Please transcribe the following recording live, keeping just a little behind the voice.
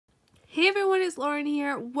Hey everyone, it's Lauren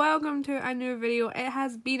here. Welcome to a new video. It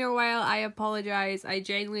has been a while. I apologize. I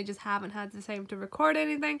genuinely just haven't had the time to record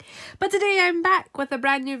anything. But today I'm back with a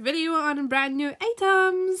brand new video on brand new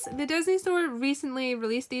items. The Disney Store recently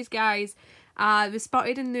released these guys. They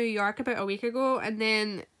spotted in New York about a week ago, and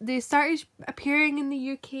then they started appearing in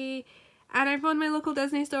the UK. And I found my local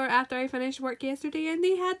Disney store after I finished work yesterday, and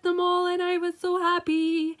they had them all, and I was so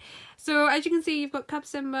happy. So as you can see, you've got Cub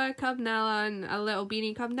Simba, Cub Nala, and a little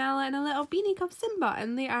beanie Cub Nala, and a little beanie Cub Simba,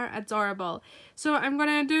 and they are adorable. So I'm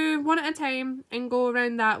gonna do one at a time and go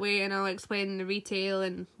around that way, and I'll explain the retail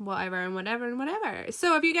and whatever and whatever and whatever.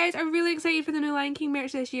 So if you guys are really excited for the new Lion King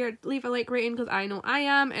merch this year, leave a like rating because I know I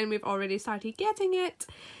am, and we've already started getting it.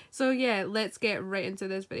 So yeah, let's get right into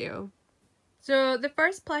this video. So the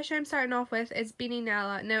first plush I'm starting off with is Beanie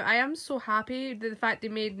Nala. Now I am so happy with the fact they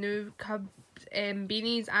made new Cub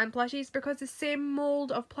beanies and plushies, because the same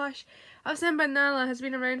mould of plush of Simba and Nala has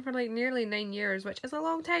been around for like nearly 9 years, which is a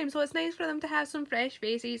long time, so it's nice for them to have some fresh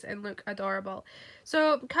faces and look adorable.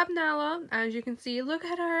 So Cub Nala, as you can see, look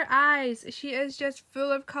at her eyes. She is just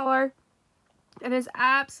full of colour and is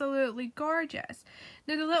absolutely gorgeous.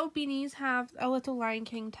 Now the little beanies have a little Lion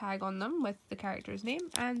King tag on them with the character's name,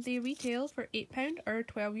 and they retail for £8 or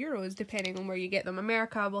 €12 depending on where you get them.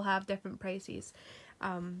 America will have different prices.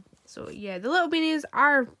 So yeah, the little beanies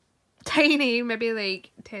are tiny, maybe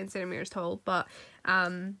like 10 centimeters tall, but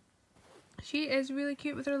she is really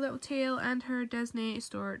cute with her little tail and her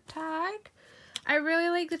Disneystore tag. I really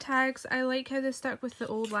like the tags. I like how they stuck with the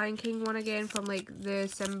old Lion King one again from like the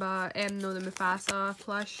Simba, the Mufasa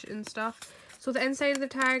plush and stuff. So the inside of the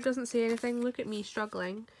tag doesn't say anything. Look at me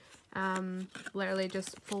struggling. Literally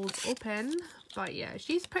just folds open. But yeah,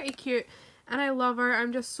 she's pretty cute and I love her.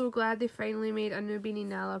 I'm just so glad they finally made a new Beanie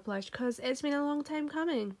Nala plush because it's been a long time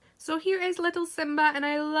coming. So here is little Simba, and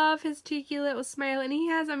I love his cheeky little smile, and he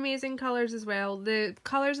has amazing colours as well. The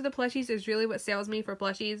colours of the plushies is really what sells me for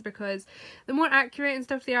plushies, because the more accurate and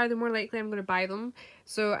stuff they are, the more likely I'm going to buy them.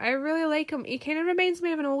 So I really like him. He kind of reminds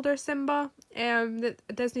me of an older Simba, the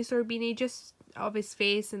Disneystore beanie, just of his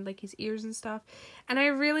face and like his ears and stuff. And I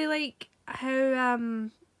really like how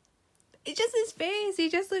it's just his face. He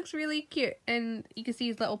just looks really cute, and you can see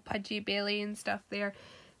his little pudgy belly and stuff there.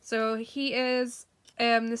 So he is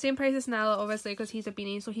the same price as Nala, obviously, because he's a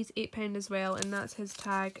beanie, so he's £8 as well, and that's his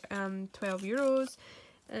tag, €12.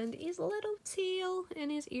 And his little tail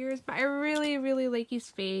and his ears, but I really like his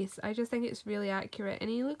face. I just think it's really accurate, and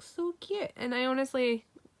he looks so cute. And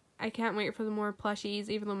I can't wait for the more plushies,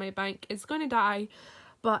 even though my bank is going to die,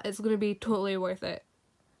 but it's going to be totally worth it.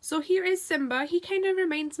 So here is Simba. He kind of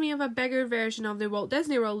reminds me of a bigger version of the Walt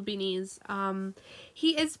Disney World beanies.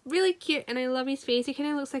 He is really cute and I love his face. He kind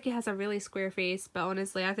of looks like he has a really square face, but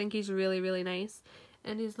honestly I think he's really nice.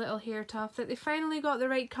 And his little hair tuft, that they finally got the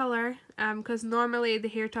right colour, because normally the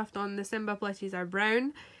hair tuft on the Simba plushies are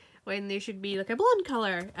brown when they should be like a blonde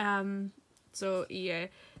colour. So yeah,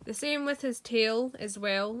 the same with his tail as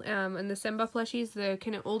well. And the Simba plushies, the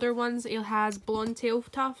kind of older ones, he has blonde tail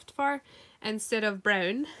tuft fur instead of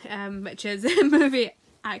brown, which is movie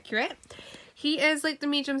accurate. He is like the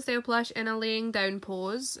medium style plush in a laying down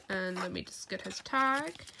pose, and let me just get his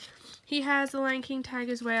tag. He has the Lion King tag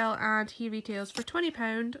as well, and he retails for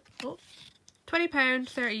 £20. Oh, £20,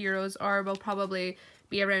 €30, or will probably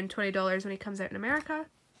be around $20 when he comes out in America.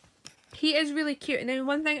 He is really cute. Now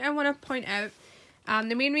one thing I want to point out,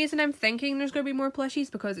 the main reason I'm thinking there's going to be more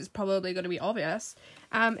plushies, because it's probably going to be obvious,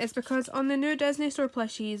 is because on the new Disney Store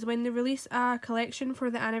plushies, when they release a collection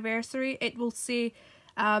for the anniversary, it will say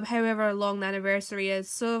however long the anniversary is.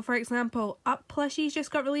 So for example, Up plushies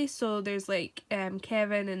just got released, so there's like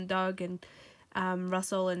Kevin and Doug and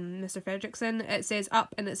Russell and Mr. Fredrickson. It says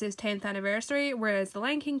Up and it says 10th anniversary, whereas the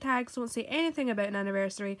Lion King tags don't say anything about an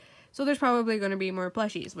anniversary. So there's probably going to be more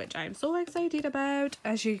plushies, which I'm so excited about,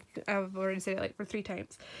 as I've already said it like for 3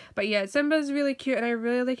 times. But yeah, Simba's really cute and I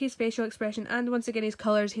really like his facial expression, and once again his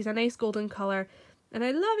colours. He's a nice golden colour, and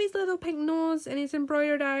I love his little pink nose and his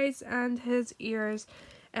embroidered eyes and his ears.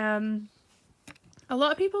 A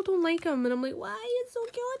lot of people don't like him, and I'm like, why? It's so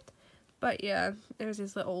cute. But yeah, there's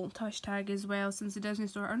his little tush tag as well, since the Disney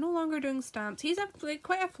Store are no longer doing stamps. He's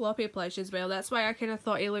quite a floppy plush as well. That's why I kind of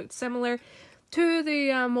thought he looked similar to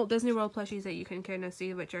the Walt Disney World plushies that you can kind of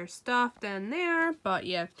see, which are stuffed in there. But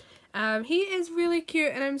yeah, he is really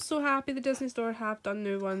cute, and I'm so happy the Disney Store have done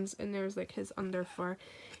new ones. And there's like his under fur.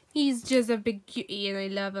 He's just a big cutie and I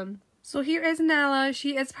love him. So here is Nala.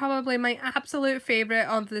 She is probably my absolute favourite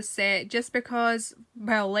of the set, just because,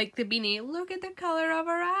 well, like the beanie, look at the colour of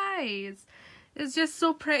her eyes. It's just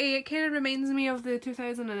so pretty. It kind of reminds me of the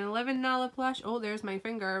 2011 Nala plush. Oh, there's my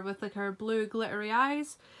finger with like her blue glittery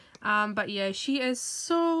eyes. But yeah, she is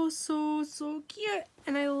so cute,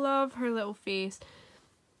 and I love her little face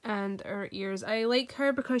and her ears. I like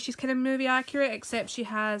her because she's kind of movie accurate, except she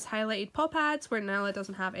has highlighted paw pads where Nala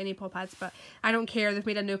doesn't have any paw pads, but I don't care, they've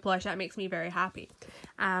made a new plush, that makes me very happy.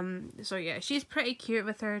 So yeah, she's pretty cute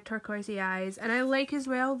with her turquoisey eyes, and I like as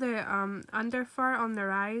well the under fur on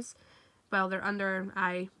their eyes. Well, their under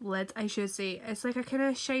eyelid, I should say. It's like a kind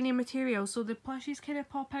of shiny material, so the plushies kind of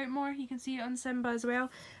pop out more. You can see it on Simba as well,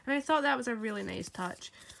 and I thought that was a really nice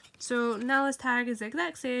touch. So Nala's tag is the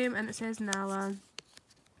exact same, and it says Nala,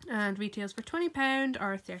 and retails for £20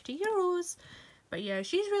 or €30. But yeah,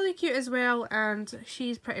 she's really cute as well, and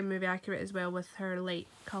she's pretty movie accurate as well with her light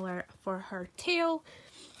colour for her tail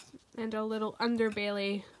and a little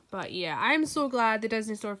underbelly. But yeah, I'm so glad the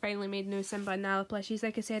Disney Store finally made new Simba and Nala plushies.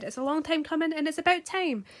 Like I said, it's a long time coming, and it's about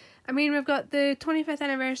time. I mean, we've got the 25th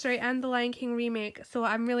anniversary and the Lion King remake, so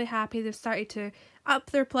I'm really happy they've started to up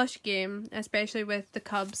their plush game, especially with the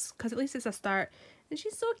cubs, because at least it's a start. And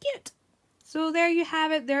she's so cute. So there you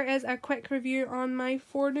have it. There is a quick review on my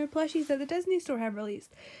 4 new plushies that the Disney Store have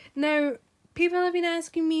released. Now, people have been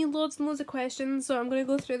asking me loads and loads of questions, so I'm going to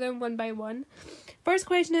go through them one by one. First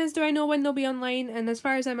question is, do I know when they'll be online? And as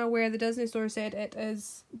far as I'm aware, the Disney Store said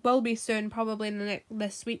will be soon, probably in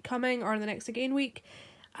this week coming or the next again week.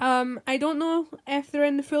 I don't know if they're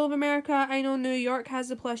in the full of America. I know New York has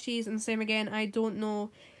the plushies, and same again, I don't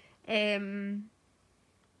know when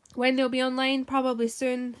they'll be online, probably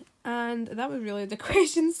soon. And that was really the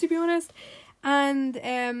questions, to be honest.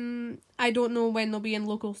 And I don't know when they'll be in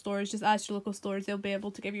local stores. Just ask your local stores, they'll be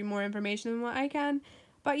able to give you more information than what I can.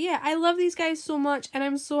 But yeah, I love these guys so much, and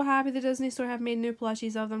I'm so happy the Disney Store have made new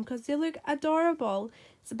plushies of them because they look adorable.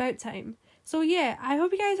 It's about time. So yeah, I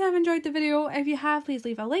hope you guys have enjoyed the video. If you have, please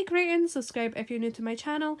leave a like, rate, and subscribe if you're new to my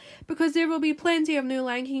channel, because there will be plenty of new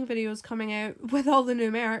Lion King videos coming out with all the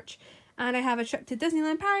new merch. And I have a trip to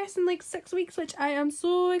Disneyland Paris in like 6 weeks, which I am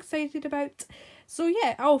so excited about. So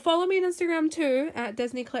yeah, follow me on Instagram too, at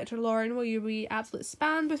Disney Collector Lauren, where you'll be absolutely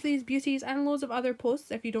spammed with these beauties and loads of other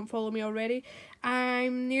posts if you don't follow me already.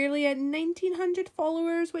 I'm nearly at 1900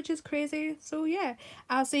 followers, which is crazy. So yeah,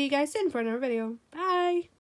 I'll see you guys soon for another video. Bye!